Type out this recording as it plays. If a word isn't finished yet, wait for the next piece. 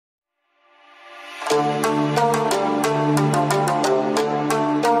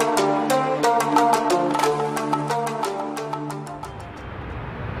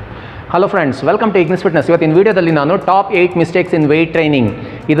Hello friends, welcome to Ignis fitness. ಇವತ್ತಿನ ವಿಡಿಯೋದಲ್ಲಿ ನಾನು ಟಾಪ್ 8 ಮಿಸ್ಟೇಕ್ಸ್ ಇನ್ ವೆಯ್ಟ್ ಟ್ರೈನಿಂಗ್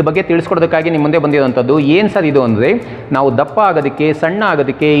ಇದ್ರ ಬಗ್ಗೆ ತಿಳಿಸ್ಕೊಡೋದಕ್ಕಾಗಿ ನಿಮ್ಮ ಮುಂದೆ ಬಂದಿರೋಂಥದ್ದು. ಏನು ಸರ್ ಇದು ಅಂದರೆ, ನಾವು ದಪ್ಪ ಆಗೋದಕ್ಕೆ, ಸಣ್ಣ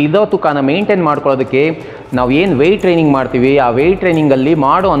ಆಗೋದಕ್ಕೆ, ಇದೋ ತೂಕನ ಮೇಂಟೈನ್ ಮಾಡ್ಕೊಳ್ಳೋದಕ್ಕೆ ನಾವು ಏನು ವೆಯ್ಟ್ ಟ್ರೈನಿಂಗ್ ಮಾಡ್ತೀವಿ, ಆ ವೆಯ್ಟ್ ಟ್ರೈನಿಂಗಲ್ಲಿ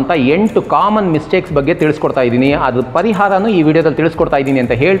ಮಾಡುವಂಥ 8 ಕಾಮನ್ ಮಿಸ್ಟೇಕ್ಸ್ ಬಗ್ಗೆ ತಿಳಿಸ್ಕೊಡ್ತಾ ಇದ್ದೀನಿ. ಅದ್ರ ಪರಿಹಾರನೂ ಈ ವಿಡಿಯೋದಲ್ಲಿ ತಿಳಿಸ್ಕೊಡ್ತಾ ಇದ್ದೀನಿ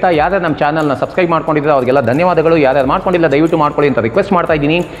ಅಂತ ಹೇಳ್ತಾ, ಯಾರ್ಯಾರು ನಮ್ಮ ಚಾನಲ್ನ ಸಬ್ಸ್ಕ್ರೈಬ್ ಮಾಡ್ಕೊಂಡಿದ್ರೆ ಅವರಿಗೆಲ್ಲ ಧನ್ಯವಾದಗಳು. ಯಾರ್ಯಾರು ಮಾಡ್ಕೊಂಡಿಲ್ಲ ದಯವಿಟ್ಟು ಮಾಡ್ಕೊಳ್ಳಿ ಅಂತ ರಿಕ್ವೆಸ್ಟ್ ಮಾಡ್ತಾ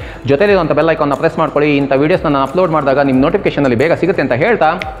ಇದ್ದೀನಿ. ಜೊತೆಲಿರುವಂಥ ಬೆಲ್ ಐಕಾನ್ನ ಪ್ರೆಸ್ ಮಾಡ್ಕೊಳ್ಳಿ. ಇಂಥ ವೀಡಿಯೋಸ್ನ ನಾನು ಅಪ್ಲೋಡ್ ಮಾಡಿದಾಗ ನಿಮ್ಮ ನೋಟಿಫಿಕೇಷನಲ್ಲಿ ಬೇಗ ಸಿಗುತ್ತೆ ಅಂತ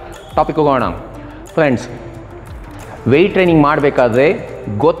ಹೇಳ್ತಾ ಟಾಪಿಕ್ ಹೋಗೋಣ. ಫ್ರೆಂಡ್ಸ್, ವೆಯ್ಟ್ ಟ್ರೈನಿಂಗ್ ಮಾಡಬೇಕಾದ್ರೆ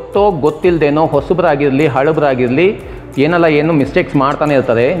ಗೊತ್ತೋ ಗೊತ್ತಿಲ್ಲದೇನೋ ಹೊಸಬರಾಗಿರಲಿ ಹಳಬರಾಗಿರಲಿ ಏನು ಮಿಸ್ಟೇಕ್ಸ್ ಮಾಡ್ತಾನೆ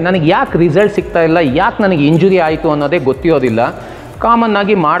ಇರ್ತಾರೆ. ನನಗೆ ಯಾಕೆ ರಿಸಲ್ಟ್ ಸಿಗ್ತಾ ಇಲ್ಲ, ಯಾಕೆ ನನಗೆ ಇಂಜುರಿ ಆಯಿತು ಅನ್ನೋದೇ ಗೊತ್ತಿರೋದಿಲ್ಲ. ಕಾಮನ್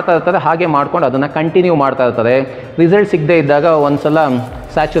ಆಗಿ ಮಾಡ್ತಾ ಇರ್ತಾರೆ, ಹಾಗೆ ಮಾಡ್ಕೊಂಡು ಅದನ್ನು ಕಂಟಿನ್ಯೂ ಮಾಡ್ತಾ ಇರ್ತಾರೆ. ರಿಸಲ್ಟ್ ಸಿಗದೇ ಇದ್ದಾಗ ಒಂದು ಸಲ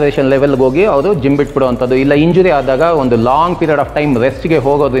ಸ್ಯಾಚುರೇಷನ್ ಲೆವೆಲ್ಗೆ ಹೋಗಿ ಅವರು ಜಿಮ್ ಬಿಟ್ಬಿಡುವಂಥದ್ದು, ಇಲ್ಲ ಇಂಜುರಿ ಆದಾಗ ಒಂದು ಲಾಂಗ್ ಪೀರಿಯಡ್ ಆಫ್ ಟೈಮ್ ರೆಸ್ಟ್ಗೆ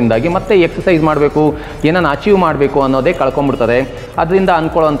ಹೋಗೋದ್ರಿಂದಾಗಿ ಮತ್ತೆ ಎಕ್ಸಸೈಸ್ ಮಾಡಬೇಕು, ಏನನ್ನು ಅಚೀವ್ ಮಾಡಬೇಕು ಅನ್ನೋದೇ ಕಳ್ಕೊಂಡ್ಬಿಡ್ತಾರೆ. ಅದರಿಂದ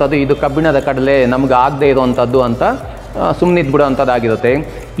ಅಂದ್ಕೊಳ್ಳೋವಂಥದ್ದು ಇದು ಕಬ್ಬಿಣದ ಕಡಲೆ, ನಮ್ಗೆ ಆಗದೆ ಇರೋವಂಥದ್ದು ಅಂತ ಸುಮ್ಮನಿದ್ದು ಬಿಡೋವಂಥದ್ದಾಗಿರುತ್ತೆ.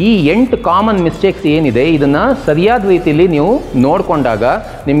 ಈ 8 ಕಾಮನ್ ಮಿಸ್ಟೇಕ್ಸ್ ಏನಿದೆ, ಇದನ್ನು ಸರಿಯಾದ ರೀತಿಯಲ್ಲಿ ನೀವು ನೋಡಿಕೊಂಡಾಗ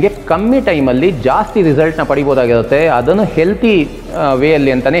ನಿಮಗೆ ಕಮ್ಮಿ ಟೈಮಲ್ಲಿ ಜಾಸ್ತಿ ರಿಸಲ್ಟ್ನ ಪಡಿಬೋದಾಗಿರುತ್ತೆ. ಅದನ್ನು ಹೆಲ್ತಿ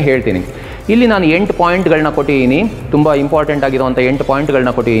ವೇಯಲ್ಲಿ ಅಂತಲೇ ಹೇಳ್ತೀನಿ. ಇಲ್ಲಿ ನಾನು 8 ಪಾಯಿಂಟ್ಗಳನ್ನ ಕೊಟ್ಟಿದ್ದೀನಿ, ತುಂಬ ಇಂಪಾರ್ಟೆಂಟ್ ಆಗಿರುವಂಥ 8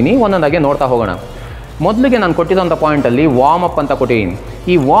 ಪಾಯಿಂಟ್ಗಳನ್ನ ಕೊಟ್ಟಿದ್ದೀನಿ. ಒಂದೊಂದಾಗೆ ನೋಡ್ತಾ ಹೋಗೋಣ. ಮೊದಲಿಗೆ ನಾನು ಕೊಟ್ಟಿರೋಂಥ ಪಾಯಿಂಟಲ್ಲಿ ವಾರ್ಮ್ ಅಪ್ ಅಂತ ಕೊಟ್ಟಿದ್ದೀನಿ.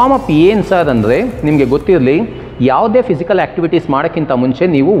 ಈ ವಾರ್ಮ್ ಅಪ್ ಏನು ಸರ್ ಅಂದರೆ, ನಿಮಗೆ ಗೊತ್ತಿರಲಿ, ಯಾವುದೇ ಫಿಸಿಕಲ್ ಆ್ಯಕ್ಟಿವಿಟೀಸ್ ಮಾಡೋಕ್ಕಿಂತ ಮುಂಚೆ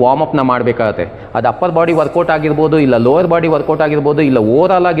ನೀವು ವಾರ್ಮ್ ಅಪ್ನ ಮಾಡಬೇಕಾಗತ್ತೆ. ಅದು ಅಪ್ಪರ್ ಬಾಡಿ ವರ್ಕೌಟ್ ಆಗಿರ್ಬೋದು, ಇಲ್ಲ ಲೋವರ್ ಬಾಡಿ ವರ್ಕೌಟ್ ಆಗಿರ್ಬೋದು, ಇಲ್ಲ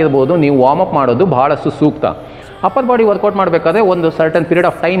ಓವರಾಲ್ ಆಗಿರ್ಬೋದು, ನೀವು ವಾರ್ಮ್ ಅಪ್ ಮಾಡೋದು ಭಾಳಷ್ಟು ಸೂಕ್ತ. ಅಪ್ಪರ್ ಬಾಡಿ ವರ್ಕೌಟ್ ಮಾಡಬೇಕಾದ್ರೆ ಒಂದು ಸರ್ಟನ್ ಪೀರಿಯಡ್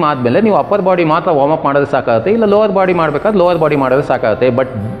ಆಫ್ ಟೈಮ್ ಆದಮೇಲೆ ನೀವು ಅಪ್ಪರ್ ಬಾಡಿ ಮಾತ್ರ ವಾರ್ಮ್ ಅಪ್ ಮಾಡೋದು ಸಾಕಾಗುತ್ತೆ, ಇಲ್ಲ ಲೋವರ್ ಬಾಡಿ ಮಾಡಬೇಕಾದ್ರೆ ಲೋವರ್ ಬಾಡಿ ಮಾಡೋದು ಸಾಕಾಗುತ್ತೆ.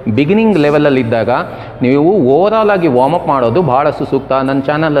 ಬಟ್ ಬಿಗಿನಿಂಗ್ ಲೆವೆಲಲ್ಲಿ ಇದ್ದಾಗ ನೀವು ಓವರಾಲ್ ಆಗಿ ವಾರ್ಮ್ ಅಪ್ ಮಾಡೋದು ಭಾಳಷ್ಟು ಸೂಕ್ತ. ನನ್ನ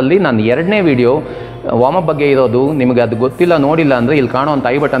ಚಾನಲಲ್ಲಿ ನಾನು 2ನೇ ವಿಡಿಯೋ ವಾರ್ಮ್ ಅಪ್ ಬಗ್ಗೆ ಇರೋದು, ನಿಮಗೆ ಅದು ಗೊತ್ತಿಲ್ಲ ನೋಡಿಲ್ಲ ಅಂದರೆ ಇಲ್ಲಿ ಕಾಣುವಂಥ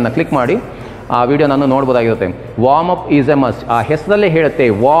ಐ ಬಟನ್ನ ಕ್ಲಿಕ್ ಮಾಡಿ ಆ ವಿಡಿಯೋ ನಾನು ನೋಡ್ಬೋದಾಗಿರುತ್ತೆ. Warm up is A must. ಆ ಹೆಸರಲ್ಲೇ ಹೇಳುತ್ತೆ,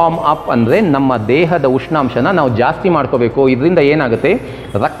 ವಾರ್ಮ್ ಅಪ್ ಅಂದರೆ ನಮ್ಮ ದೇಹದ ಉಷ್ಣಾಂಶನ ನಾವು ಜಾಸ್ತಿ ಮಾಡ್ಕೋಬೇಕು. ಇದರಿಂದ ಏನಾಗುತ್ತೆ,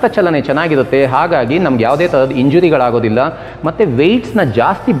 ರಕ್ತ ಚಲನೆ ಚೆನ್ನಾಗಿರುತ್ತೆ. ಹಾಗಾಗಿ ನಮ್ಗೆ ಯಾವುದೇ ಥರದ ಇಂಜುರಿಗಳಾಗೋದಿಲ್ಲ ಮತ್ತು ವೆಯ್ಟ್ಸ್ನ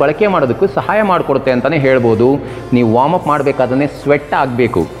ಜಾಸ್ತಿ ಬಳಕೆ ಮಾಡೋದಕ್ಕೂ ಸಹಾಯ ಮಾಡಿಕೊಡುತ್ತೆ ಅಂತಲೇ ಹೇಳ್ಬೋದು. ನೀವು ವಾರ್ಮ್ ಅಪ್ ಮಾಡಬೇಕಾದ್ರೆ ಸ್ವೆಟ್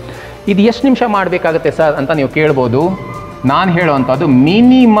ಆಗಬೇಕು. ಇದು ಎಷ್ಟು ನಿಮಿಷ ಮಾಡಬೇಕಾಗುತ್ತೆ ಸರ್ ಅಂತ ನೀವು ಕೇಳ್ಬೋದು. ನಾನು ಹೇಳುವಂಥದ್ದು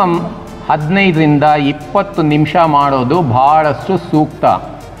ಮಿನಿಮಮ್ 15ರಿಂದ 20 ನಿಮಿಷ ಮಾಡೋದು ಭಾಳಷ್ಟು ಸೂಕ್ತ.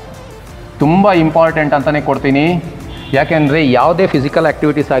 ತುಂಬ ಇಂಪಾರ್ಟೆಂಟ್ ಅಂತಲೇ ಕೊಡ್ತೀನಿ. ಯಾಕೆಂದರೆ ಯಾವುದೇ ಫಿಸಿಕಲ್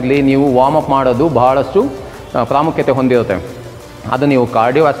ಆ್ಯಕ್ಟಿವಿಟೀಸ್ ಆಗಲಿ ನೀವು ವಾರ್ಮ್ ಅಪ್ ಮಾಡೋದು ಭಾಳಷ್ಟು ಪ್ರಾಮುಖ್ಯತೆ ಹೊಂದಿರುತ್ತೆ. ಅದು ನೀವು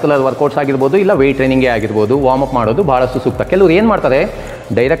ಕಾರ್ಡಿಯೋವ್ಯಾಸ್ಕ್ಯುಲರ್ ವರ್ಕೌಟ್ಸ್ ಆಗಿರ್ಬೋದು, ಇಲ್ಲ ವೆಯ್ಟ್ ಟ್ರೈನಿಂಗೇ ಆಗಿರ್ಬೋದು, ವಾರ್ಮ್ ಅಪ್ ಮಾಡೋದು ಭಾಳಷ್ಟು ಸೂಕ್ತ. ಕೆಲವರು ಏನು ಮಾಡ್ತಾರೆ,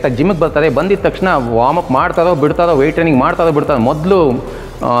 ಡೈರೆಕ್ಟಾಗಿ ಜಿಮ್ಗೆ ಬರ್ತಾರೆ, ಬಂದಿದ್ದ ತಕ್ಷಣ ವಾರ್ಮ್ ಅಪ್ ಮಾಡ್ತಾರೋ ಬಿಡ್ತಾರೋ, ವೆಯ್ಟ್ ಟ್ರೈನಿಂಗ್ ಮಾಡ್ತಾರೋ ಬಿಡ್ತಾರೋ, ಮೊದಲು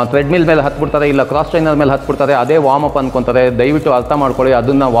ಥ್ರೆಡ್ಮಿಲ್ ಮೇಲೆ ಹತ್ಬಿಡ್ತಾರೆ, ಇಲ್ಲ ಕ್ರಾಸ್ ಟ್ರೈನರ್ ಮೇಲೆ ಹತ್ಬಿಡ್ತಾರೆ, ಅದೇ ವಾರ್ಮ್ ಅಪ್ ಅಂದ್ಕೊತಾರೆ. ದಯವಿಟ್ಟು ಅರ್ಥ ಮಾಡ್ಕೊಳ್ಳಿ,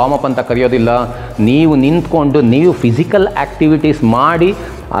 ಅದನ್ನು ವಾರ್ಮ್ ಅಪ್ ಅಂತ ಕರೆಯೋದಿಲ್ಲ. ನೀವು ನಿಂತ್ಕೊಂಡು ನೀವು ಫಿಸಿಕಲ್ ಆ್ಯಕ್ಟಿವಿಟೀಸ್ ಮಾಡಿ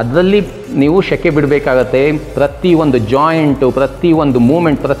ಅದರಲ್ಲಿ ನೀವು ಶೆಕೆ ಬಿಡಬೇಕಾಗತ್ತೆ. ಪ್ರತಿಯೊಂದು ಜಾಯಿಂಟು, ಪ್ರತಿಯೊಂದು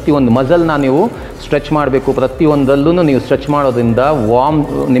ಮೂಮೆಂಟ್, ಪ್ರತಿಯೊಂದು ಮಸಲ್ನ ನೀವು ಸ್ಟ್ರೆಚ್ ಮಾಡಬೇಕು. ಪ್ರತಿಯೊಂದಲ್ಲೂ ನೀವು ಸ್ಟ್ರೆಚ್ ಮಾಡೋದ್ರಿಂದ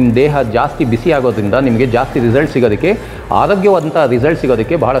ನಿಮ್ಮ ದೇಹ ಜಾಸ್ತಿ ಬಿಸಿ ಆಗೋದ್ರಿಂದ ನಿಮಗೆ ಜಾಸ್ತಿ ರಿಸಲ್ಟ್ ಸಿಗೋದಕ್ಕೆ, ಆರೋಗ್ಯವಂತ ರಿಸಲ್ಟ್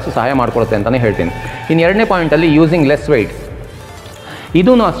ಸಿಗೋದಕ್ಕೆ ಬಹಳಷ್ಟು ಸಹಾಯ ಮಾಡಿಕೊಡುತ್ತೆ ಅಂತಲೇ ಹೇಳ್ತೀನಿ. ಇನ್ನು 2ನೇ ಪಾಯಿಂಟಲ್ಲಿ ಯೂಸಿಂಗ್ ಲೆಸ್ ವೆಯ್ಟ್.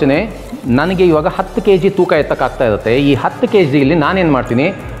 ಇದೂ ಅಷ್ಟೇ, ನನಗೆ ಇವಾಗ 10 kg ತೂಕ ಎತ್ತಕ್ಕಾಗ್ತಾ ಇರುತ್ತೆ. ಈ 10 kgಲಿ ನಾನೇನು ಮಾಡ್ತೀನಿ,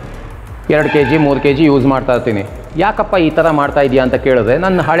 2 kg 3 kg ಯೂಸ್ ಮಾಡ್ತಾ ಇರ್ತೀನಿ. ಯಾಕಪ್ಪ ಈ ಥರ ಮಾಡ್ತಾ ಇದೆಯಾ ಅಂತ ಕೇಳಿದ್ರೆ,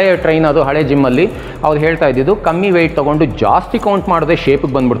 ನನ್ನ ಹಳೆ ಟ್ರೈನರು ಹಳೆ ಜಿಮ್ಮಲ್ಲಿ ಅವ್ರು ಹೇಳ್ತಾ ಇದ್ದಿದ್ದು, ಕಮ್ಮಿ ವೆಯ್ಟ್ ತೊಗೊಂಡು ಜಾಸ್ತಿ ಕೌಂಟ್ ಮಾಡಿದ್ರೆ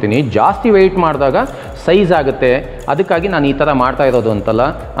ಶೇಪಿಗೆ ಬಂದುಬಿಡ್ತೀನಿ, ಜಾಸ್ತಿ ವೆಯ್ಟ್ ಮಾಡಿದಾಗ ಸೈಜ್ ಆಗುತ್ತೆ, ಅದಕ್ಕಾಗಿ ನಾನು ಈ ಥರ ಮಾಡ್ತಾ ಇರೋದು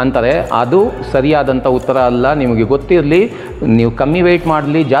ಅಂತಾರೆ. ಅದು ಸರಿಯಾದಂಥ ಉತ್ತರ ಅಲ್ಲ. ನಿಮಗೆ ಗೊತ್ತಿರಲಿ, ನೀವು ಕಮ್ಮಿ ವೆಯ್ಟ್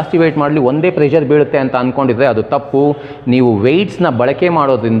ಮಾಡಲಿ ಜಾಸ್ತಿ ವೆಯ್ಟ್ ಮಾಡಲಿ ಒಂದೇ ಪ್ರೆಷರ್ ಬೀಳುತ್ತೆ ಅಂತ ಅಂದ್ಕೊಂಡಿದ್ರೆ ಅದು ತಪ್ಪು. ನೀವು ವೆಯ್ಟ್ಸ್ನ ಬಳಕೆ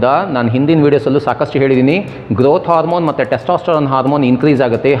ಮಾಡೋದ್ರಿಂದ, ನಾನು ಹಿಂದಿನ ವೀಡಿಯೋಸಲ್ಲೂ ಸಾಕಷ್ಟು ಹೇಳಿದ್ದೀನಿ, ಗ್ರೋತ್ ಹಾರ್ಮೋನ್ ಮತ್ತು ಟೆಸ್ಟೋಸ್ಟೆರಾನ್ ಹಾರ್ಮೋನ್ ಇನ್ಕ್ರೀಸ್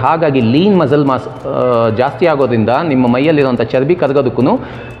ಆಗುತ್ತೆ. ಹಾಗಾಗಿ ಲೀನ್ ಮಸಲ್ ಮಾಸ್ ಜಾಸ್ತಿ ಆಗೋದ್ರಿಂದ ನಿಮ್ಮ ಮೈಯಲ್ಲಿರುವಂಥ ಚರ್ಬಿ ಕರಗೋದಕ್ಕೂ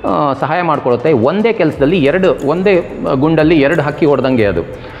ಸಹಾಯ ಮಾಡಿಕೊಡುತ್ತೆ. ಒಂದೇ ಕೆಲಸದಲ್ಲಿ ಒಂದೇ ಗುಂಡಲ್ಲಿ 2 ಹಕ್ಕಿ ಹೊಡೆದಂಗೆ ಅದು.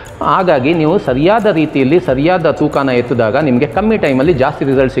 ಹಾಗಾಗಿ ನೀವು ಸರಿಯಾದ ರೀತಿಯಲ್ಲಿ ಸರಿಯಾದ ತೂಕನ ಎತ್ತಿದಾಗ ನಿಮಗೆ ಕಮ್ಮಿ ಟೈಮಲ್ಲಿ ಜಾಸ್ತಿ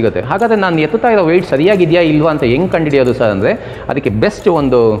ರಿಸಲ್ಟ್ ಸಿಗುತ್ತೆ. ಹಾಗಾದರೆ ನಾನು ಎತ್ತುತ್ತಾ ಇರೋ ವೆಯ್ಟ್ ಸರಿಯಾಗಿದೆಯಾ ಇಲ್ವಾ ಅಂತ ಹೆಂಗೆ ಕಂಡುಹಿಡಿಯೋದು ಸರ್ ಅಂದರೆ, ಅದಕ್ಕೆ ಬೆಸ್ಟ್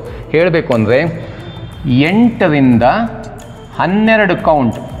ಒಂದು ಹೇಳಬೇಕು ಅಂದರೆ 8ರಿಂದ 12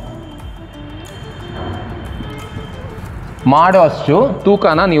 ಕೌಂಟ್ ಮಾಡೋ ಅಷ್ಟು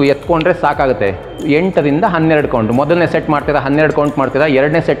ತೂಕನ ನೀವು ಎತ್ಕೊಂಡ್ರೆ ಸಾಕಾಗುತ್ತೆ. 8ರಿಂದ 12 ಕೌಂಟ್. ಮೊದಲನೇ ಸೆಟ್ ಮಾಡ್ತೀರಾ 12 ಕೌಂಟ್ ಮಾಡ್ತೀರಾ,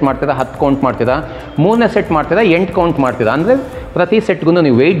 2ನೇ ಸೆಟ್ ಮಾಡ್ತೀರಾ 10 ಕೌಂಟ್ ಮಾಡ್ತೀರಾ, 3ನೇ ಸೆಟ್ ಮಾಡ್ತೀರಾ 8 ಕೌಂಟ್ ಮಾಡ್ತೀರಾ. ಅಂದರೆ ಪ್ರತಿ ಸೆಟ್ಗೂ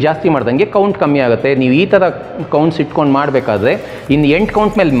ನೀವು ವೆಯ್ಟ್ ಜಾಸ್ತಿ ಮಾಡ್ದಂಗೆ ಕೌಂಟ್ ಕಮ್ಮಿ ಆಗುತ್ತೆ. ನೀವು ಈ ಥರ ಕೌಂಟ್ಸ್ ಇಟ್ಕೊಂಡು ಮಾಡಬೇಕಾದ್ರೆ ಇನ್ನು 8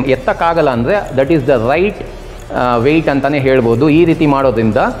 ಕೌಂಟ್ ಮೇಲೆ ಎತ್ತಕ್ಕಾಗಲ್ಲ ಅಂದರೆ that is the right weight ಅಂತಲೇ ಹೇಳ್ಬೋದು. ಈ ರೀತಿ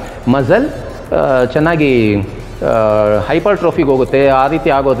ಮಾಡೋದ್ರಿಂದ ಮಸಲ್ ಚೆನ್ನಾಗಿ ಹೈಪರ್ಟ್ರೋಫಿಗೆ ಹೋಗುತ್ತೆ. ಆ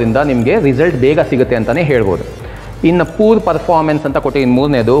ರೀತಿ ಆಗೋದ್ರಿಂದ ನಿಮಗೆ ರಿಸಲ್ಟ್ ಬೇಗ ಸಿಗುತ್ತೆ ಅಂತಲೇ ಹೇಳ್ಬೋದು. ಇನ್ನು ಪೂರ್ ಪರ್ಫಾರ್ಮೆನ್ಸ್ ಅಂತ ಕೊಟ್ಟಿದ್ದೀನಿ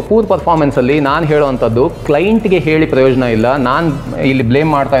 3ನೇದು. ಪೂರ್ ಪರ್ಫಾರ್ಮೆನ್ಸಲ್ಲಿ ನಾನು ಹೇಳೋವಂಥದ್ದು ಕ್ಲೈಂಟ್ಗೆ ಹೇಳಿ ಪ್ರಯೋಜನ ಇಲ್ಲ. ನಾನು ಇಲ್ಲಿ ಬ್ಲೇಮ್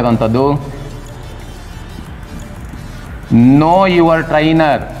ಮಾಡ್ತಾ ಇರೋವಂಥದ್ದು, know your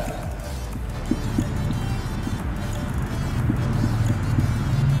trainer.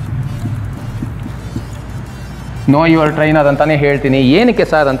 Know your trainer ಅಂತಲೇ ಹೇಳ್ತೀನಿ. ಏನಕ್ಕೆ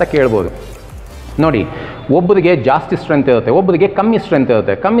ಸರ್ ಅಂತ ಕೇಳ್ಬೋದು. ನೋಡಿ, ಒಬ್ಬರಿಗೆ ಜಾಸ್ತಿ ಸ್ಟ್ರೆಂತ್ ಇರುತ್ತೆ, ಒಬ್ಬರಿಗೆ ಕಮ್ಮಿ ಸ್ಟ್ರೆಂತ್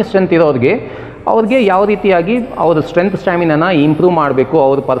ಇರುತ್ತೆ. ಕಮ್ಮಿ ಸ್ಟ್ರೆಂತ್ ಇರೋರಿಗೆ ಅವ್ರಿಗೆ ಯಾವ ರೀತಿಯಾಗಿ ಅವ್ರ ಸ್ಟ್ರೆಂತ್ ಸ್ಟ್ಯಾಮಿನಾನ ಇಂಪ್ರೂವ್ ಮಾಡಬೇಕು,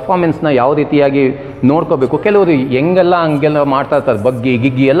 ಅವ್ರ ಪರ್ಫಾರ್ಮೆನ್ಸ್ನ ಯಾವ ರೀತಿಯಾಗಿ ನೋಡ್ಕೋಬೇಕು. ಕೆಲವರು ಹೆಂಗೆಲ್ಲ ಹಂಗೆಲ್ಲ ಮಾಡ್ತಾ ಇರ್ತಾರೆ, ಬಗ್ಗಿ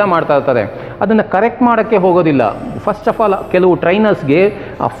ಗಿಗ್ಗಿ ಎಲ್ಲ ಮಾಡ್ತಾ ಇರ್ತಾರೆ. ಅದನ್ನು ಕರೆಕ್ಟ್ ಮಾಡೋಕ್ಕೆ ಹೋಗೋದಿಲ್ಲ. ಫಸ್ಟ್ ಆಫ್ ಆಲ್ ಕೆಲವು ಟ್ರೈನರ್ಸ್ಗೆ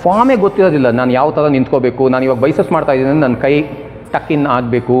ಆ ಫಾರ್ಮೇ ಗೊತ್ತಿರೋದಿಲ್ಲ. ನಾನು ಯಾವ ಥರ ನಿಂತ್ಕೋಬೇಕು, ನಾನು ಇವಾಗ ಬೈಸೆಪ್ಸ್ ಮಾಡ್ತಾ ಇದ್ದೀನಿ, ನನ್ನ ಕೈ ಟಕ್ ಇನ್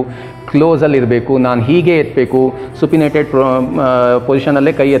ಆಗಬೇಕು, ಕ್ಲೋಸಲ್ಲಿ ಇರಬೇಕು, ನಾನು ಹೀಗೆ ಎತ್ತಬೇಕು, ಸುಪಿನೇಟೆಡ್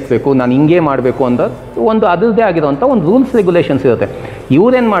ಪೊಸಿಷನಲ್ಲೇ ಕೈ ಎತ್ತಬೇಕು, ನಾನು ಹಿಂಗೆ ಮಾಡಬೇಕು ಅಂತ ಒಂದು ಅದರದ್ದೇ ಆಗಿರೋಂಥ ಒಂದು ರೂಲ್ಸ್ ರೆಗ್ಯುಲೇಷನ್ಸ್ ಇರುತ್ತೆ.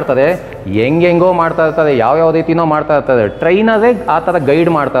 ಇವ್ರೇನು ಮಾಡ್ತಾರೆ, ಹೆಂಗೆಂಗೋ ಮಾಡ್ತಾ ಇರ್ತಾರೆ, ಯಾವ್ಯಾವ ರೀತಿನೋ ಮಾಡ್ತಾ ಇರ್ತಾರೆ. ಟ್ರೈನರೇ ಆ ಥರ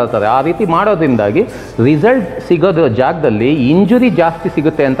ಗೈಡ್ ಮಾಡ್ತಾ ಇರ್ತಾರೆ. ಆ ರೀತಿ ಮಾಡೋದ್ರಿಂದಾಗಿ ರಿಸಲ್ಟ್ ಸಿಗೋದ್ರ ಜಾಗದಲ್ಲಿ ಇಂಜುರಿ ಜಾಸ್ತಿ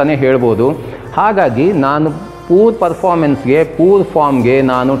ಸಿಗುತ್ತೆ ಅಂತಲೇ ಹೇಳ್ಬೋದು. ಹಾಗಾಗಿ ನಾನು ಪೂರ್ ಪರ್ಫಾರ್ಮೆನ್ಸ್ಗೆ, ಪೂರ್ ಫಾರ್ಮ್ಗೆ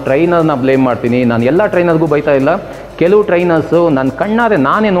ನಾನು ಟ್ರೈನರ್ನ ಬ್ಲೇಮ್ ಮಾಡ್ತೀನಿ. ನಾನು ಎಲ್ಲ ಟ್ರೈನರ್ಗೂ ಬೈತಾ ಇಲ್ಲ. ಕೆಲವು ಟ್ರೈನರ್ಸು ನನ್ನ ಕಣ್ಣಾರೆ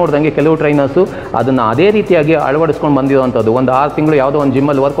ನಾನೇ ನೋಡ್ದಂಗೆ ಕೆಲವು ಟ್ರೈನರ್ಸು ಅದನ್ನು ಅದೇ ರೀತಿಯಾಗಿ ಅಳವಡಿಸ್ಕೊಂಡು ಬಂದಿರೋವಂಥದ್ದು. ಒಂದು 6 ತಿಂಗಳು ಯಾವುದೋ ಒಂದು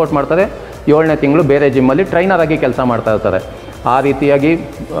ಜಿಮ್ಮಲ್ಲಿ ವರ್ಕೌಟ್ ಮಾಡ್ತಾರೆ, 7ನೇ ತಿಂಗಳು ಬೇರೆ ಜಿಮ್ಮಲ್ಲಿ ಟ್ರೈನರ್ ಆಗಿ ಕೆಲಸ ಮಾಡ್ತಾ ಇರ್ತಾರೆ. ಆ ರೀತಿಯಾಗಿ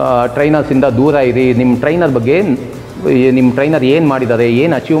ಟ್ರೈನರ್ಸಿಂದ ದೂರ ಇರಿ. ನಿಮ್ಮ ಟ್ರೈನರ್ ಬಗ್ಗೆ, ನಿಮ್ಮ ಟ್ರೈನರ್ ಏನು ಮಾಡಿದ್ದಾರೆ,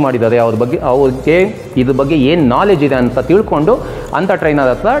 ಏನು ಅಚೀವ್ ಮಾಡಿದ್ದಾರೆ, ಅವ್ರಿಗೆ ಇದ್ರ ಬಗ್ಗೆ ಏನು ನಾಲೆಜ್ ಇದೆ ಅಂತ ತಿಳ್ಕೊಂಡು ಅಂಥ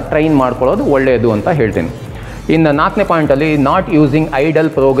ಟ್ರೈನರ್ ಹತ್ರ ಟ್ರೈನ್ ಮಾಡ್ಕೊಳ್ಳೋದು ಒಳ್ಳೆಯದು ಅಂತ ಹೇಳ್ತೀನಿ. ಇನ್ನು 4ನೇ ಪಾಯಿಂಟಲ್ಲಿ ನಾಟ್ ಯೂಸಿಂಗ್ ಐಡಲ್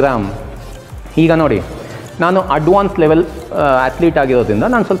ಪ್ರೋಗ್ರಾಮ್. ಈಗ ನೋಡಿ, ನಾನು ಅಡ್ವಾನ್ಸ್ ಲೆವೆಲ್ ಅಥ್ಲೀಟ್ ಆಗಿರೋದ್ರಿಂದ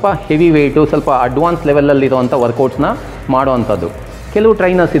ನಾನು ಸ್ವಲ್ಪ ಹೆವಿ ವೆಯ್ಟು, ಸ್ವಲ್ಪ ಅಡ್ವಾನ್ಸ್ ಲೆವೆಲಲ್ಲಿರೋವಂಥ ವರ್ಕೌಟ್ಸ್ನ ಮಾಡೋವಂಥದ್ದು. ಕೆಲವು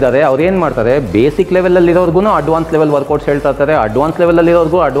ಟ್ರೈನರ್ಸ್ ಇದ್ದಾರೆ, ಅವ್ರು ಏನು ಮಾಡ್ತಾರೆ, ಬೇಸಿಕ್ ಲೆವೆಲಲ್ಲಿರೋರ್ಗೂ ಅಡ್ವಾನ್ಸ್ ಲೆವೆಲ್ ವರ್ಕೌಟ್ಸ್ ಹೇಳ್ತಾ ಇರ್ತಾರೆ, ಅಡ್ವಾನ್ಸ್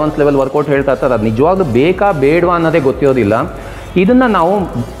ಲೆವೆಲಲ್ಲಿರೋರ್ಗೂ ಅಡ್ವಾನ್ಸ್ ಲೆವೆಲ್ ವರ್ಕೌಟ್ ಹೇಳ್ತಾ ಇರ್ತಾರೆ. ಅದು ನಿಜವಾಗ್ಲೂ ಬೇಕಾ ಬೇಡವಾ ಅನ್ನೋದೇ ಗೊತ್ತಿರೋದಿಲ್ಲ. ಇದನ್ನು ನಾವು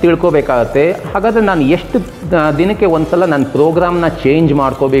ತಿಳ್ಕೊಬೇಕಾಗತ್ತೆ. ಹಾಗಾದರೆ ನಾನು ಎಷ್ಟು ದಿನಕ್ಕೆ ಒಂದು ಸಲ ನನ್ನ ಪ್ರೋಗ್ರಾಮ್ನ ಚೇಂಜ್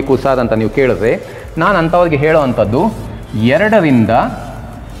ಮಾಡ್ಕೋಬೇಕು ಸರ್ ಅಂತ ನೀವು ಕೇಳಿದ್ರೆ, ನಾನು ಅಂಥವ್ರಿಗೆ ಹೇಳೋ ಅಂಥದ್ದು 2 ರಿಂದ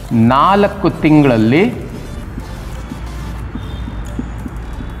 4 ತಿಂಗಳಲ್ಲಿ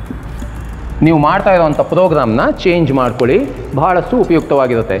ನೀವು ಮಾಡ್ತಾ ಇರೋವಂಥ ಪ್ರೋಗ್ರಾಮ್ನ ಚೇಂಜ್ ಮಾಡ್ಕೊಳ್ಳಿ, ಬಹಳಷ್ಟು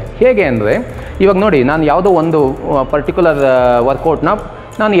ಉಪಯುಕ್ತವಾಗಿರುತ್ತೆ. ಹೇಗೆ ಅಂದರೆ, ಇವಾಗ ನೋಡಿ, ನಾನು ಯಾವುದೋ ಒಂದು ಪರ್ಟಿಕ್ಯುಲರ್ ವರ್ಕೌಟ್ನ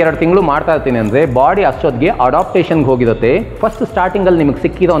ನಾನು 2 ತಿಂಗಳು ಮಾಡ್ತಾ ಇರ್ತೀನಿ ಅಂದರೆ ಬಾಡಿ ಅಷ್ಟೊತ್ತಿಗೆ ಅಡಾಪ್ಟೇಷನ್ಗೆ ಹೋಗಿರುತ್ತೆ. ಫಸ್ಟ್ ಸ್ಟಾರ್ಟಿಂಗಲ್ಲಿ ನಿಮಗೆ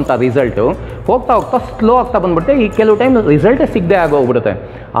ಸಿಕ್ಕಿರೋವಂಥ ರಿಸಲ್ಟು ಹೋಗ್ತಾ ಹೋಗ್ತಾ ಸ್ಲೋ ಆಗ್ತಾ ಬಂದುಬಿಡುತ್ತೆ. ಈ ಕೆಲವು ಟೈಮ್ ರಿಸಲ್ಟೇ ಸಿಗದೆ ಆಗೋಗ್ಬಿಡುತ್ತೆ.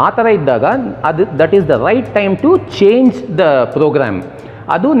 ಆ ಥರ ಇದ್ದಾಗ that is the right time to change the programme.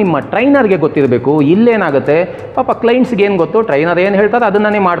 ಅದು ನಿಮ್ಮ ಟ್ರೈನರ್ಗೆ ಗೊತ್ತಿರಬೇಕು. ಇಲ್ಲೇನಾಗುತ್ತೆ, ಪಾಪ ಕ್ಲೈಂಟ್ಸ್ಗೆ ಏನು ಗೊತ್ತು, ಟ್ರೈನರ್ ಏನು ಹೇಳ್ತಾರೆ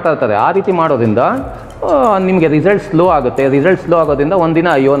ಅದನ್ನೇ ಮಾಡ್ತಾ ಇರ್ತಾರೆ. ಆ ರೀತಿ ಮಾಡೋದ್ರಿಂದ ನಿಮಗೆ ರಿಸಲ್ಟ್ ಸ್ಲೋ ಆಗುತ್ತೆ. ರಿಸಲ್ಟ್ ಸ್ಲೋ ಆಗೋದ್ರಿಂದ ಒಂದಿನ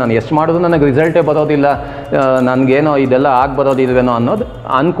ಅಯ್ಯೋ ನಾನು ಎಷ್ಟು ಮಾಡಿದ್ರು ನನಗೆ ರಿಸಲ್ಟೇ ಬರೋದಿಲ್ಲ, ನನಗೇನೋ ಇದೆಲ್ಲ ಆಗಿ ಬರೋದಿಲ್ವೇನೋ ಅನ್ನೋದು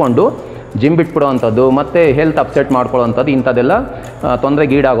ಅಂದ್ಕೊಂಡು ಜಿಮ್ ಬಿಟ್ಬಿಡೋವಂಥದ್ದು, ಮತ್ತು ಹೆಲ್ತ್ ಅಪ್ಸೆಟ್ ಮಾಡ್ಕೊಳ್ಳೋವಂಥದ್ದು, ಇಂಥದ್ದೆಲ್ಲ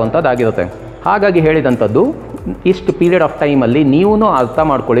ತೊಂದರೆಗೀಡಾಗುವಂಥದ್ದು ಆಗಿರುತ್ತೆ. ಹಾಗಾಗಿ ಹೇಳಿದಂಥದ್ದು, ಇಷ್ಟು ಪೀರಿಯಡ್ ಆಫ್ ಟೈಮಲ್ಲಿ ನೀವು ಅರ್ಥ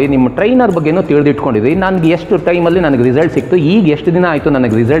ಮಾಡ್ಕೊಳ್ಳಿ, ನಿಮ್ಮ ಟ್ರೈನರ್ ಬಗ್ಗೆನೂ ತಿಳಿದಿಟ್ಕೊಂಡಿರಿ. ನನಗೆ ಎಷ್ಟು ಟೈಮಲ್ಲಿ ನನಗೆ ರಿಸಲ್ಟ್ ಸಿಕ್ತು, ಈಗ ಎಷ್ಟು ದಿನ ಆಯಿತು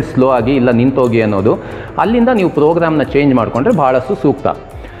ನನಗೆ ರಿಸಲ್ಟ್ ಸ್ಲೋ ಆಗಿ ಇಲ್ಲ ನಿಂತೋಗಿ ಅನ್ನೋದು, ಅಲ್ಲಿಂದ ನೀವು ಪ್ರೋಗ್ರಾಮ್ನ ಚೇಂಜ್ ಮಾಡಿಕೊಂಡ್ರೆ ಭಾಳಷ್ಟು ಸೂಕ್ತ.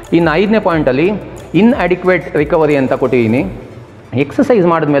 ಇನ್ನು 5ನೇ ಪಾಯಿಂಟಲ್ಲಿ ಇನ್ಅಡಿಕ್ವೇಟ್ ರಿಕವರಿ ಅಂತ ಕೊಟ್ಟಿದ್ದೀನಿ. ಎಕ್ಸಸೈಸ್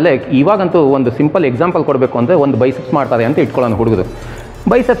ಮಾಡಿದ್ಮೇಲೆ, ಇವಾಗಂತೂ ಒಂದು ಸಿಂಪಲ್ ಎಕ್ಸಾಂಪಲ್ ಕೊಡಬೇಕು ಅಂದರೆ, ಒಂದು ಬೈಸೆಪ್ಸ್ ಮಾಡ್ತಾರೆ ಅಂತ ಇಟ್ಕೊಳ್ಳೋಣ ಹುಡುಗರು.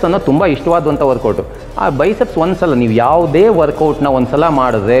 ಬೈಸೆಪ್ಸ್ ಅನ್ನೋ ತುಂಬ ಇಷ್ಟವಾದಂಥ ವರ್ಕೌಟು. ಆ ಬೈಸೆಪ್ಸ್ ಒಂದು ಸಲ ನೀವು ಯಾವುದೇ ವರ್ಕೌಟ್ನ ಒಂದು ಸಲ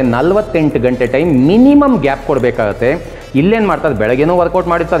ಮಾಡಿದ್ರೆ 48 ಗಂಟೆ ಟೈಮ್ ಮಿನಿಮಮ್ ಗ್ಯಾಪ್ ಕೊಡಬೇಕಾಗತ್ತೆ. ಇಲ್ಲೇನು ಮಾಡ್ತಾರೆ, ಬೆಳಗ್ಗೆನೂ ವರ್ಕೌಟ್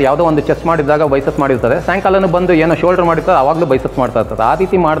ಮಾಡಿರ್ತಾರೆ, ಯಾವುದೋ ಒಂದು ಚೆಸ್ಟ್ ಮಾಡಿದಾಗ ಬೈಸೆಪ್ಸ್ ಮಾಡಿರ್ತಾರೆ, ಸಾಯಂಕಾಲನೂ ಬಂದು ಏನೋ ಶೋಲ್ಡರ್ ಮಾಡಿರ್ತಾರೆ, ಆವಾಗಲೂ ಬೈಸೆಪ್ಸ್ ಮಾಡ್ತಾ ಇರ್ತಾರೆ. ಆ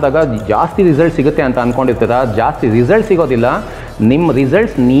ರೀತಿ ಮಾಡಿದಾಗ ಜಾಸ್ತಿ ರಿಸಲ್ಟ್ ಸಿಗುತ್ತೆ ಅಂತ ಅಂದ್ಕೊಂಡಿರ್ತಾರೆ. ಜಾಸ್ತಿ ರಿಸಲ್ಟ್ ಸಿಗೋದಿಲ್ಲ. ನಿಮ್ಮ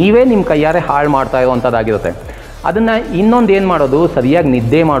ರಿಸಲ್ಟ್ಸ್ ನೀವೇ ನಿಮ್ಮ ಕೈಯಾರೆ ಹಾಳು ಮಾಡ್ತಾ ಇರೋವಂಥದ್ದಾಗಿರುತ್ತೆ. ಅದನ್ನು ಇನ್ನೊಂದು ಏನು ಮಾಡೋದು, ಸರಿಯಾಗಿ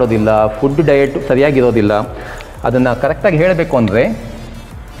ನಿದ್ದೆ ಮಾಡೋದಿಲ್ಲ, ಫುಡ್ ಡಯಟ್ ಸರಿಯಾಗಿರೋದಿಲ್ಲ. ಅದನ್ನು ಕರೆಕ್ಟಾಗಿ ಹೇಳಬೇಕು ಅಂದರೆ,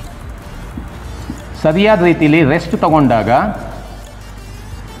 ಸರಿಯಾದ ರೀತಿಯಲ್ಲಿ ರೆಸ್ಟ್ ತಗೊಂಡಾಗ,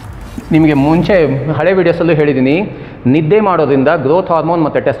 ನಿಮಗೆ ಮುಂಚೆ ಹಳೆ ವಿಡಿಯೋಸಲ್ಲೂ ಹೇಳಿದ್ದೀನಿ, ನಿದ್ದೆ ಮಾಡೋದ್ರಿಂದ ಗ್ರೋತ್ ಹಾರ್ಮೋನ್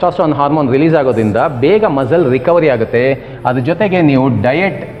ಮತ್ತು ಟೆಸ್ಟಾಸ್ಟೆರಾನ್ ಹಾರ್ಮೋನ್ ರಿಲೀಸ್ ಆಗೋದ್ರಿಂದ ಬೇಗ ಮಸಲ್ ರಿಕವರಿ ಆಗುತ್ತೆ. ಅದ್ರ ಜೊತೆಗೆ ನೀವು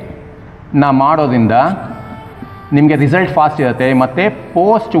ಡಯಟ್ನ ಮಾಡೋದ್ರಿಂದ ನಿಮಗೆ ರಿಸಲ್ಟ್ ಫಾಸ್ಟ್ ಇರುತ್ತೆ. ಮತ್ತು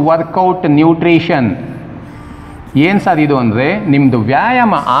ಪೋಸ್ಟ್ ವರ್ಕೌಟ್ ನ್ಯೂಟ್ರಿಷನ್ ಏನು ಸರ್ ಇದು ಅಂದರೆ, ನಿಮ್ಮದು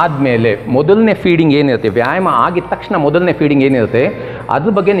ವ್ಯಾಯಾಮ ಆದಮೇಲೆ ಮೊದಲನೇ ಫೀಡಿಂಗ್ ಏನಿರುತ್ತೆ, ವ್ಯಾಯಾಮ ಆಗಿದ ತಕ್ಷಣ ಮೊದಲನೇ ಫೀಡಿಂಗ್ ಏನಿರುತ್ತೆ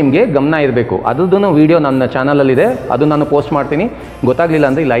ಅದ್ರ ಬಗ್ಗೆ ನಿಮಗೆ ಗಮನ ಇರಬೇಕು. ಅದ್ರದ್ದು ವೀಡಿಯೋ ನನ್ನ ಚಾನಲಲ್ಲಿದೆ, ಅದು ನಾನು ಪೋಸ್ಟ್ ಮಾಡ್ತೀನಿ. ಗೊತ್ತಾಗಲಿಲ್ಲ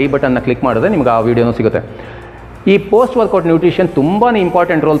ಅಂದರೆ ಇಲ್ಲಿ ಐ ಬಟನ್ನ ಕ್ಲಿಕ್ ಮಾಡಿದ್ರೆ ನಿಮ್ಗೆ ಆ ವೀಡಿಯೋನೂ ಸಿಗುತ್ತೆ. ಈ ಪೋಸ್ಟ್ ವರ್ಕೌಟ್ ನ್ಯೂಟ್ರಿಷನ್ ತುಂಬಾ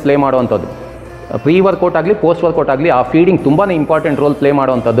ಇಂಪಾರ್ಟೆಂಟ್ ರೋಲ್ ಪ್ಲೇ ಮಾಡುವಂಥದ್ದು. ಪ್ರೀ ವರ್ಕೌಟ್ ಆಗಲಿ ಪೋಸ್ಟ್ ವರ್ಕೌಟ್ ಆಗಲಿ, ಆ ಫೀಡಿಂಗ್ ತುಂಬಾ ಇಂಪಾರ್ಟೆಂಟ್ ರೋಲ್ ಪ್ಲೇ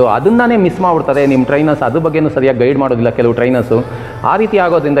ಮಾಡುವಂಥದ್ದು. ಅದನ್ನೇ ಮಿಸ್ ಮಾಡಿಬಿಡ್ತಾರೆ ನಿಮ್ಮ ಟ್ರೈನರ್ಸ್. ಅದ್ರ ಬಗ್ಗೆನೂ ಸರಿಯಾಗಿ ಗೈಡ್ ಮಾಡೋದಿಲ್ಲ ಕೆಲವು ಟ್ರೈನರ್ಸು. ಆ ರೀತಿ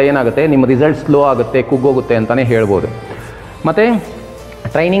ಆಗೋದ್ರಿಂದ ಏನಾಗುತ್ತೆ, ನಿಮ್ಮ ರಿಸಲ್ಟ್ ಸ್ಲೋ ಆಗುತ್ತೆ, ಕುಗ್ಗೋಗುತ್ತೆ ಅಂತಲೇ ಹೇಳ್ಬೋದು. ಮತ್ತು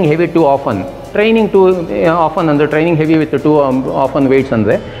training heavy to often. Training to often ಅಂದರೆ training heavy with to often weights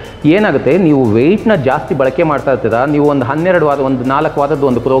ಅಂದರೆ ಏನಾಗುತ್ತೆ, ನೀವು ವೆಯ್ಟ್ನ ಜಾಸ್ತಿ ಬಳಕೆ ಮಾಡ್ತಾ ಇರ್ತೀರ. ನೀವು ಒಂದು 12 ವಾರ, ಒಂದು 4 ವಾರದ್ದು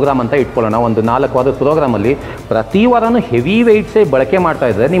ಒಂದು ಪ್ರೋಗ್ರಾಮ್ ಅಂತ ಇಟ್ಕೊಳ್ಳೋಣ. ಒಂದು 4 ವಾರದ ಪ್ರೋಗ್ರಾಮಲ್ಲಿ ಪ್ರತಿ ವಾರನೂ ಹೆವಿ ವೆಯ್ಟ್ಸೇ ಬಳಕೆ ಮಾಡ್ತಾ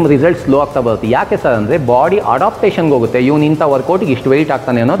ಇದ್ದರೆ ನಿಮ್ಮ ರಿಸಲ್ಟ್ ಸ್ಲೋ ಆಗ್ತಾ ಬರುತ್ತೆ. ಯಾಕೆ ಸರ್ ಅಂದರೆ, ಬಾಡಿ ಅಡಾಪ್ಟೇಷನ್ಗೆ ಹೋಗುತ್ತೆ. ಇವನು ಇಂಥ ವರ್ಕೌಟಿಗೆ ಇಷ್ಟು ವೆಯ್ಟ್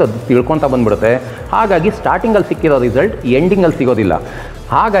ಆಗ್ತಾನೆ ಅನ್ನೋದು ಅದು ತಿಳ್ಕೊತಾ ಬಂದುಬಿಡುತ್ತೆ. ಹಾಗಾಗಿ ಸ್ಟಾರ್ಟಿಂಗಲ್ಲಿ ಸಿಕ್ಕಿರೋ ರಿಸಲ್ಟ್ ಎಂಡಿಂಗಲ್ಲಿ ಸಿಗೋದಿಲ್ಲ.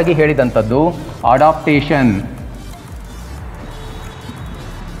 ಹಾಗಾಗಿ ಹೇಳಿದಂಥದ್ದು ಅಡಾಪ್ಟೇಷನ್.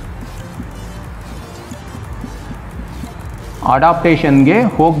 ಅಡಾಪ್ಟೇಷನ್ಗೆ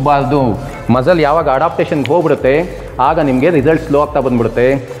ಹೋಗಬಾರ್ದು. ಮಸಲ್ ಯಾವಾಗ ಅಡಾಪ್ಟೇಷನ್ಗೆ ಹೋಗ್ಬಿಡುತ್ತೆ ಆಗ ನಿಮಗೆ ರಿಸಲ್ಟ್ ಸ್ಲೋ ಆಗ್ತಾ ಬಂದ್ಬಿಡುತ್ತೆ.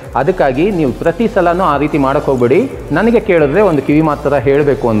 ಅದಕ್ಕಾಗಿ ನೀವು ಪ್ರತಿ ಸಲನೂ ಆ ರೀತಿ ಮಾಡೋಕ್ಕೆ ಹೋಗ್ಬೇಡಿ. ನನಗೆ ಕೇಳಿದ್ರೆ ಒಂದು ಕಿವಿ ಮಾತ್ರ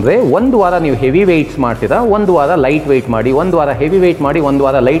ಹೇಳಬೇಕು ಅಂದರೆ, ಒಂದು ವಾರ ನೀವು ಹೆವಿ ವೆಯ್ಟ್ಸ್ ಮಾಡ್ತೀರಾ, ಒಂದು ವಾರ ಲೈಟ್ ವೆಯ್ಟ್ ಮಾಡಿ, ಒಂದು ವಾರ ಹೆವಿ ವೆಯ್ಟ್ ಮಾಡಿ, ಒಂದು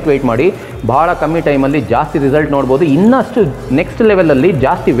ವಾರ ಲೈಟ್ ವೆಯ್ಟ್ ಮಾಡಿ. ಭಾಳ ಕಮ್ಮಿ ಟೈಮಲ್ಲಿ ಜಾಸ್ತಿ ರಿಸಲ್ಟ್ ನೋಡ್ಬೋದು. ಇನ್ನಷ್ಟು ನೆಕ್ಸ್ಟ್ ಲೆವೆಲಲ್ಲಿ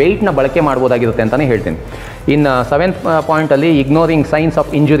ಜಾಸ್ತಿ ವೆಯ್ಟ್ನ ಬಳಕೆ ಮಾಡ್ಬೋದಾಗಿರುತ್ತೆ ಅಂತಲೇ ಹೇಳ್ತೀನಿ. ಇನ್ನು 7th ಪಾಯಿಂಟಲ್ಲಿ ignoring science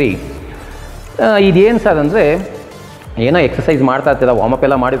of injury. ಇದೇನು ಸರ್ ಅಂದರೆ, ಏನೋ ಎಕ್ಸಸೈಸ್ ಮಾಡ್ತಾ ಇರ್ತೀರ, ವಾರ್ಮಪ್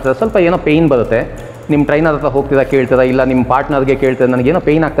ಎಲ್ಲ ಮಾಡಿರ್ತೀರ, ಸ್ವಲ್ಪ ಏನೋ ಪೇಯ್ನ್ ಬರುತ್ತೆ, ನಿಮ್ಮ ಟ್ರೈನರ್ ಹತ್ರ ಹೋಗ್ತೀರಾ, ಕೇಳ್ತೀರಾ, ಇಲ್ಲ ನಿಮ್ಮ ಪಾರ್ಟ್ನರ್ಗೆ ಕೇಳ್ತೀರಾ, ನನಗೇನೋ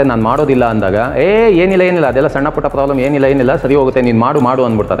ಪೇಯ್ನ್ ಆಗ್ತಾಯಿದೆ ನಾನು ಮಾಡೋದಿಲ್ಲ ಅಂದಾಗ, ಏನಿಲ್ಲ ಅದೆಲ್ಲ ಸಣ್ಣ ಪುಟ್ಟ ಪ್ರಾಬ್ಲಮ್, ಏನಿಲ್ಲ ಸರಿ ಹೋಗುತ್ತೆ, ನೀನು ಮಾಡು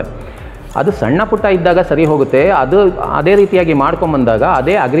ಅಂದ್ಬಿಡ್ತಾರೆ. ಅದು ಸಣ್ಣ ಪುಟ್ಟ ಇದ್ದಾಗ ಸರಿ ಹೋಗುತ್ತೆ. ಅದು ಅದೇ ರೀತಿಯಾಗಿ ಮಾಡ್ಕೊಂಬಂದಾಗ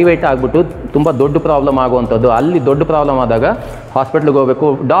ಅದೇ ಅಗ್ರಿವೇಟ್ ಆಗಿಬಿಟ್ಟು ತುಂಬ ದೊಡ್ಡ ಪ್ರಾಬ್ಲಮ್ ಆಗುವಂಥದ್ದು. ಅಲ್ಲಿ ದೊಡ್ಡ ಪ್ರಾಬ್ಲಮ್ ಆದಾಗ ಹಾಸ್ಪಿಟ್ಲಿಗೆ ಹೋಗಬೇಕು.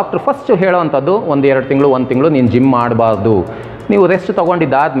 ಡಾಕ್ಟ್ರು ಫಸ್ಟ್ ಹೇಳೋವಂಥದ್ದು 1-2 ತಿಂಗಳು 1 ತಿಂಗಳು ನೀನು ಜಿಮ್ ಮಾಡಬಾರ್ದು. ನೀವು ರೆಸ್ಟ್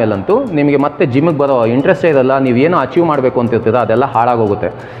ತೊಗೊಂಡಿದ್ದಾದ್ಮೇಲಂತೂ ನಿಮಗೆ ಮತ್ತೆ ಜಿಮ್ಗೆ ಬರೋ ಇಂಟ್ರೆಸ್ಟೇ ಇರಲ್ಲ. ನೀವೇನೋ ಅಚೀವ್ ಮಾಡಬೇಕು ಅಂತಿರ್ತೀರ, ಅದೆಲ್ಲ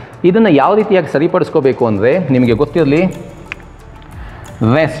ಹಾಳಾಗೋಗುತ್ತೆ. ಇದನ್ನು ಯಾವ ರೀತಿಯಾಗಿ ಸರಿಪಡಿಸ್ಕೋಬೇಕು ಅಂದರೆ, ನಿಮಗೆ ಗೊತ್ತಿರಲಿ,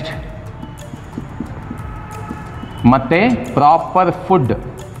 ರೆಸ್ಟ್ ಮತ್ತು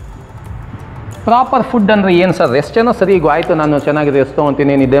ಪ್ರಾಪರ್ ಫುಡ್ ಅಂದರೆ ಏನು ಸರ್? ರೆಸ್ಟ್ ಏನೋ ಸರಿ ಈಗ ಆಯಿತು, ನಾನು ಚೆನ್ನಾಗಿ ರೆಸ್ಟ್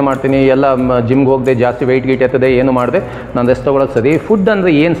ತೊಗೊತೀನಿ, ನಿದ್ದೆ ಮಾಡ್ತೀನಿ, ಎಲ್ಲ ಜಿಮ್ಗೆ ಹೋಗದೆ, ಜಾಸ್ತಿ ವೆಯ್ಟ್ ಗೀಟ್ ಎತ್ತದೆ, ಏನು ಮಾಡಿದೆ, ನಾನು ರೆಸ್ಟ್ ತೊಗೊಳೋದು ಸರಿ. ಫುಡ್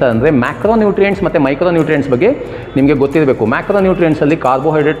ಅಂದರೆ ಏನು ಸರ್ ಅಂದರೆ, ಮ್ಯಾಕ್ರೋ ನ್ಯೂಟ್ರಿಯೆಂಟ್ಸ್ ಮತ್ತು ಮೈಕ್ರೋ ನ್ಯೂಟ್ರಿಯೆಂಟ್ಸ್ ಬಗ್ಗೆ ನಿಮಗೆ ಗೊತ್ತಿರಬೇಕು. ಮ್ಯಾಕ್ರೋ ನ್ಯೂಟ್ರಿಯೆಂಟ್ಸಲ್ಲಿ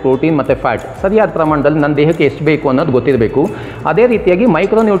ಕಾರ್ಬೋಹೈಡ್ರೇಟ್, ಪ್ರೋಟೀನ್ ಮತ್ತು ಫ್ಯಾಟ್ ಸರಿಯಾದ ಪ್ರಮಾಣದಲ್ಲಿ ನನ್ನ ದೇಹಕ್ಕೆ ಎಷ್ಟು ಬೇಕು ಅನ್ನೋದು ಗೊತ್ತಿರಬೇಕು. ಅದೇ ರೀತಿಯಾಗಿ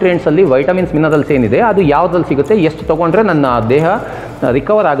ಮೈಕ್ರೋ ನ್ಯೂಟ್ರಿಯೆಂಟ್ಸಲ್ಲಿ ವೈಟಮಿನ್ಸ್, ಮಿನರಲ್ಸ್ ಏನಿದೆ ಅದು ಯಾವುದ್ರಲ್ಲಿ ಸಿಗುತ್ತೆ, ಎಷ್ಟು ತೊಗೊಂಡ್ರೆ ನನ್ನ ದೇಹ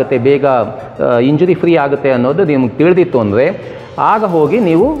ರಿಕವರ್ ಆಗುತ್ತೆ, ಬೇಗ ಇಂಜುರಿ ಫ್ರೀ ಆಗುತ್ತೆ ಅನ್ನೋದು ನಿಮ್ಗೆ ತಿಳಿದಿತ್ತು ಅಂದರೆ, ಆಗ ಹೋಗಿ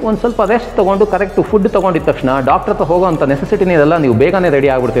ನೀವು ಒಂದು ಸ್ವಲ್ಪ ರೆಸ್ಟ್ ತೊಗೊಂಡು ಕರೆಕ್ಟು ಫುಡ್ ತೊಗೊಂಡಿದ್ದ ತಕ್ಷಣ ಡಾಕ್ಟರ್ ಹತ್ರ ಹೋಗೋವಂಥ ನೆಸೆಸಿಟಿನೇ ಇರಲ್ಲ, ನೀವು ಬೇಗನೆ ರೆಡಿ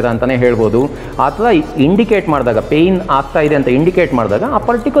ಆಗ್ಬಿಡ್ತೀರಾ ಅಂತಲೇ ಹೇಳ್ಬೋದು. ಆ ಥರ ಇಂಡಿಕೇಟ್ ಮಾಡಿದಾಗ, ಪೇಯ್ನ್ ಆಗ್ತಾ ಇದೆ ಅಂತ ಇಂಡಿಕೇಟ್ ಮಾಡಿದಾಗ ಆ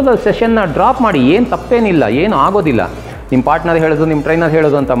ಪರ್ಟಿಕ್ಯುಲರ್ ಸೆಷನ್ನ ಡ್ರಾಪ್ ಮಾಡಿ. ಏನು ತಪ್ಪೇನಿಲ್ಲ, ಏನು ಆಗೋದಿಲ್ಲ. ನಿಮ್ಮ ಪಾರ್ಟ್ನರ್ ಹೇಳೋದು, ನಿಮ್ಮ ಟ್ರೈನರ್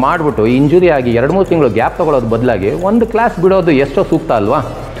ಹೇಳೋದು ಅಂತ ಮಾಡಿಬಿಟ್ಟು ಇಂಜುರಿ ಆಗಿ 2-3 ತಿಂಗಳು ಗ್ಯಾಪ್ ತೊಗೊಳೋದು ಬದಲಾಗಿ ಒಂದು ಕ್ಲಾಸ್ ಬಿಡೋದು ಎಷ್ಟೋ ಸೂಕ್ತ ಅಲ್ವಾ?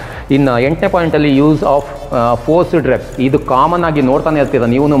 ಇನ್ನು 8ನೇ ಪಾಯಿಂಟಲ್ಲಿ ಯೂಸ್ ಆಫ್ ಫೋರ್ಸ್ಡ್ ರೆಪ್ಸ್. ಇದು ಕಾಮನ್ ಆಗಿ ನೋಡ್ತಾನೆ ಇರ್ತೀರ,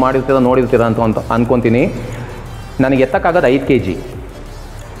 ನೀವು ನೋಡಿರ್ತೀರ ಅಂತ ಅನ್ಕೊತೀನಿ. ನನಗೆ ಎತ್ತಕ್ಕಾಗೋದು 5 kg,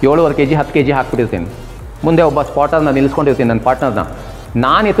 7.5 kg, 10 kg ಹಾಕ್ಬಿಟ್ಟಿರ್ತೀನಿ. ಮುಂದೆ ಒಬ್ಬ ಸ್ಪಾಟರ್ನ ನಿಲ್ಲಿಸ್ಕೊಂಡಿರ್ತೀನಿ, ನನ್ನ ಪಾರ್ಟ್ನರ್ನ.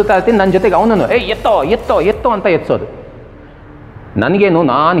 ನಾನು ಎತ್ತುತ್ತಾ ಇರ್ತೀನಿ, ನನ್ನ ಜೊತೆಗೆ ಅವನನ್ನು ಎತ್ತೋ ಅಂತ ಎತ್ಸೋದು. ನನಗೇನು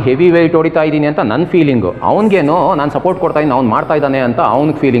ನಾನು ಹೆವಿ ವೆಯ್ಟ್ ಹೊಡಿತಾ ಇದ್ದೀನಿ ಅಂತ ನನ್ನ ಫೀಲಿಂಗು, ಅವನಿಗೇನು ನಾನು ಸಪೋರ್ಟ್ ಕೊಡ್ತಾ ಇದ್ದೀನಿ, ಅವ್ನು ಮಾಡ್ತಾ ಇದ್ದಾನೆ ಅಂತ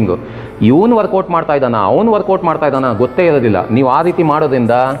ಅವ್ನಿಗೆ ಫೀಲಿಂಗು. ಇವನು ವರ್ಕೌಟ್ ಮಾಡ್ತಾ ಇದ್ದಾನ ಗೊತ್ತೇ ಇರೋದಿಲ್ಲ. ನೀವು ಆ ರೀತಿ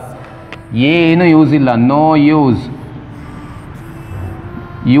ಮಾಡೋದ್ರಿಂದ ಏನು ಯೂಸ್ ಇಲ್ಲ, ನೋ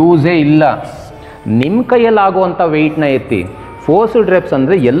ಯೂಸೇ ಇಲ್ಲ. ನಿಮ್ಮ ಕೈಯಲ್ಲಾಗುವಂಥ ವೆಯ್ಟ್ನ ಎತ್ತಿ. ಫೋರ್ಸ್ಡ್ ರೆಪ್ಸ್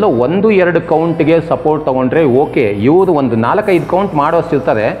ಅಂದರೆ ಎಲ್ಲೋ 1-2 ಕೌಂಟ್ಗೆ ಸಪೋರ್ಟ್ ತೊಗೊಂಡ್ರೆ ಓಕೆ. ಇವರು ಒಂದು 4-5 ಕೌಂಟ್ ಮಾಡೋಷ್ಟು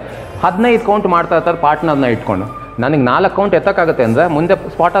ಇರ್ತಾರೆ, 15 ಕೌಂಟ್ ಮಾಡ್ತಾ ಇರ್ತಾರೆ ಪಾರ್ಟ್ನರ್ನ ಇಟ್ಕೊಂಡು. ನನಗೆ 4 ಕೌಂಟ್ ಎತ್ತಕ್ಕಾಗುತ್ತೆ ಅಂದರೆ ಮುಂದೆ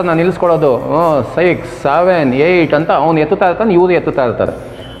ಸ್ಪಾಟರ್ನ ನಿಲ್ಲಿಸ್ಕೊಳ್ಳೋದು 6, 7, 8 ಅಂತ ಅವ್ನು ಎತ್ತುತ್ತಾ ಇರ್ತಾನೆ, ಇವರು ಎತ್ತುತ್ತಾ ಇರ್ತಾರೆ.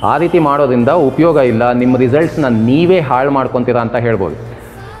 ಆ ರೀತಿ ಮಾಡೋದ್ರಿಂದ ಉಪಯೋಗ ಇಲ್ಲ. ನಿಮ್ಮ ರಿಸಲ್ಟ್ಸ್ನ ನೀವೇ ಹಾಳು ಮಾಡ್ಕೊತೀರಾ ಅಂತ ಹೇಳ್ಬೋದು.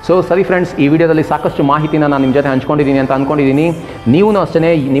 ಸೊ ಸರಿ ಫ್ರೆಂಡ್ಸ್, ಈ ವಿಡಿಯೋದಲ್ಲಿ ಸಾಕಷ್ಟು ಮಾಹಿತಿನ ನಾನು ನಿಮ್ಮ ಜೊತೆ ಹಂಚ್ಕೊಂಡಿದ್ದೀನಿ ಅಂತ ಅಂದ್ಕೊಂಡಿದ್ದೀನಿ. ನೀವು ಅಷ್ಟೇ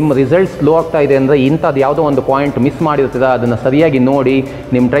ನಿಮ್ಮ ರಿಸಲ್ಟ್ಸ್ ಸ್ಲೋ ಆಗ್ತಾ ಇದೆ ಅಂದರೆ ಇಂಥದ್ದು ಯಾವುದೋ ಒಂದು ಪಾಯಿಂಟ್ ಮಿಸ್ ಮಾಡಿರ್ತೀರ, ಅದನ್ನು ಸರಿಯಾಗಿ ನೋಡಿ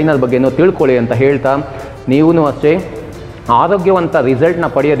ನಿಮ್ಮ ಟ್ರೈನರ್ ಬಗ್ಗೆನೂ ತಿಳ್ಕೊಳ್ಳಿ ಅಂತ ಹೇಳ್ತಾ, ನೀವು ಅಷ್ಟೇ ಆರೋಗ್ಯವಂತ ರಿಸಲ್ಟ್ನ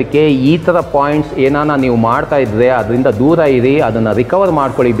ಪಡೆಯೋದಕ್ಕೆ ಈ ಥರ ಪಾಯಿಂಟ್ಸ್ ಏನಾನ ನೀವು ಮಾಡ್ತಾ ಇದ್ದರೆ ಅದರಿಂದ ದೂರ ಇರಿ, ಅದನ್ನು ರಿಕವರ್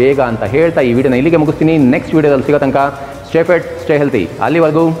ಮಾಡ್ಕೊಳ್ಳಿ ಬೇಗ ಅಂತ ಹೇಳ್ತಾ ಈ ವಿಡಿಯೋನ ಇಲ್ಲಿಗೆ ಮುಗಿಸ್ತೀನಿ. ನೆಕ್ಸ್ಟ್ ವಿಡಿಯೋದಲ್ಲಿ ಸಿಗೋ ತನಕ ಸ್ಟೇ ಫಿಟ್, ಸ್ಟೇ ಹೆಲ್ತಿ.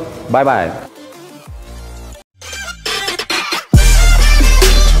 ಅಲ್ಲಿವರೆಗೂ ಬಾಯ್.